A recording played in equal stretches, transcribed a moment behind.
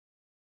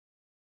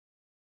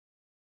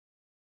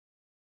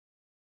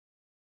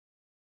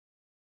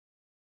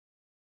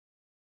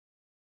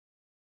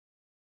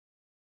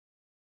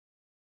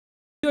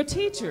You're a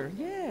teacher.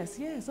 Yes,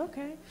 yes,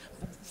 okay.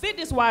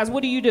 Fitness-wise,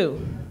 what do you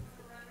do?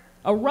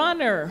 A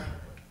runner.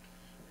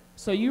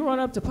 So you run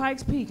up to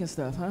Pikes Peak and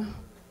stuff, huh?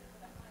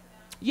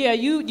 Yeah,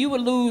 you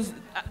would lose.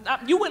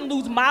 You wouldn't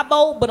lose my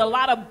vote, but a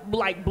lot of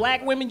like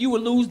black women, you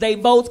would lose their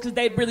votes because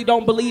they really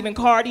don't believe in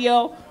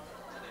cardio.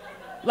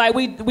 Like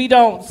we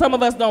don't. Some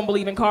of us don't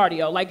believe in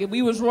cardio. Like if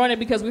we was running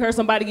because we heard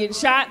somebody getting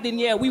shot, then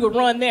yeah, we would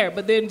run there.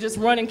 But then just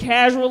running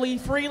casually,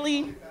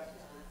 freely,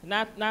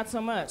 not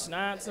so much.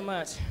 Not so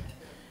much.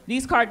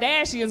 These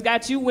Kardashians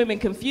got you women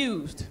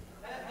confused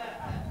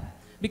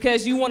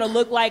because you want to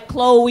look like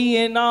Chloe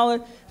and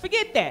all.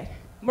 Forget that.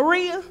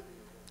 Maria,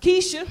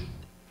 Keisha,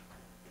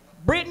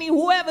 Brittany,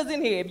 whoever's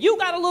in here. If you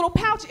got a little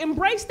pouch,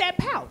 embrace that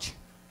pouch.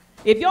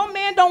 If your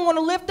man don't want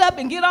to lift up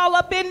and get all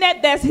up in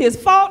that, that's his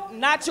fault,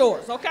 not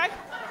yours, okay?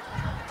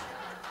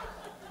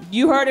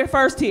 You heard it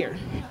first here.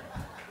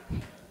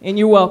 And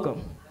you're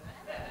welcome.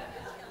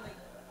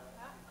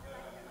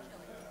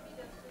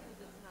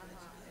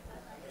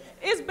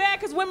 It's bad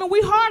because women, we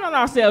hard on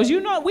ourselves.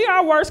 You know, we are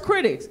our worst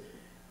critics.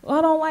 Well,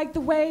 I don't like the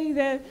way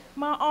that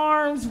my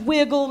arms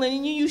wiggle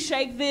and you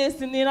shake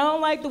this, and then I don't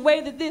like the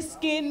way that this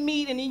skin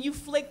meet, and then you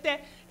flick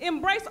that.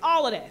 Embrace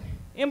all of that.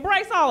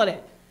 Embrace all of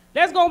that.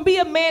 There's gonna be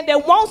a man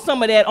that wants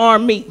some of that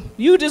arm meat.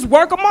 You just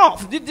work him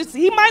off.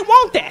 He might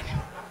want that.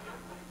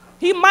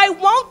 He might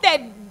want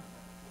that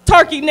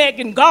turkey neck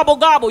and gobble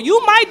gobble.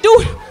 You might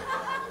do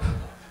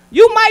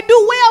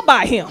well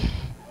by him.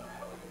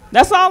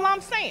 That's all I'm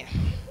saying.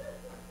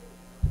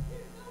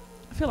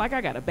 I feel like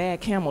I got a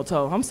bad camel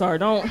toe. I'm sorry,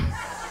 don't.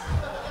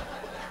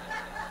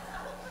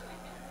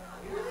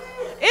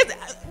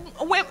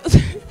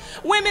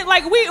 Women,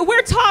 like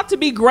we're taught to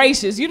be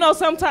gracious. You know,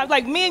 sometimes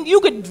like men, you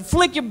could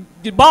flick your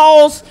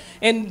balls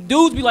and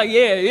dudes be like,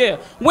 yeah, yeah.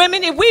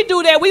 Women, if we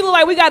do that, we look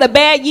like we got a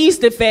bad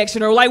yeast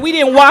infection or like we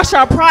didn't wash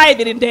our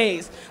private in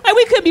days. Like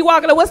we could be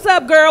walking like, what's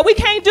up, girl? We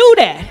can't do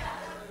that.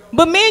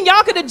 But men,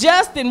 y'all could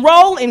adjust and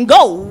roll and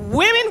go.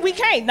 Women, we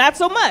can't, not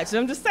so much.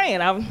 I'm just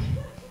saying.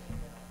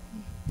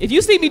 If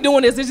you see me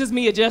doing this, it's just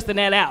me adjusting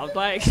that out.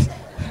 Like,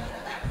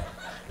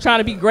 trying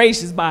to be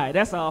gracious by it,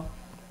 that's all.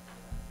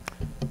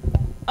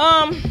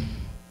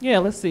 Yeah,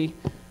 let's see.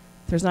 If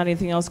there's not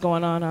anything else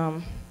going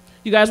on.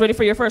 You guys ready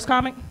for your first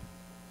comic?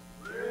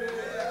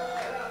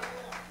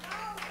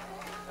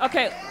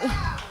 Okay.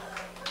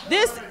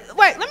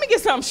 Wait, let me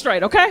get something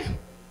straight, okay?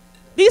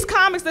 These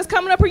comics that's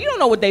coming up here, you don't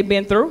know what they've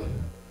been through,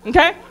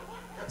 okay?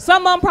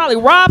 Some of them probably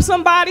robbed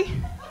somebody,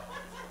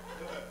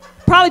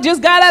 probably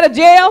just got out of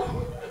jail.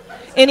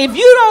 And if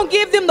you don't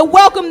give them the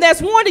welcome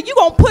that's wanted, you're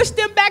going to push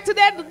them back to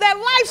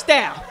that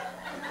lifestyle.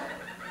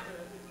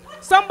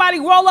 Somebody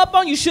roll up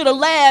on you, should have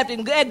laughed,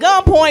 and at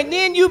gunpoint,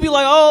 then you be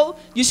like, oh,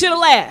 you should have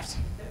laughed.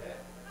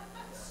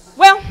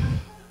 Well,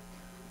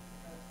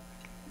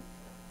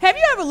 have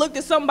you ever looked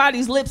at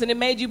somebody's lips and it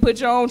made you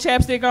put your own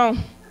chapstick on?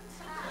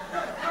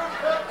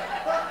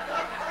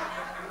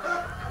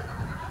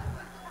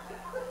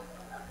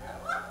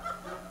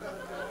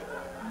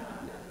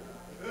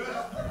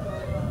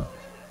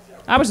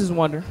 I was just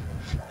wondering.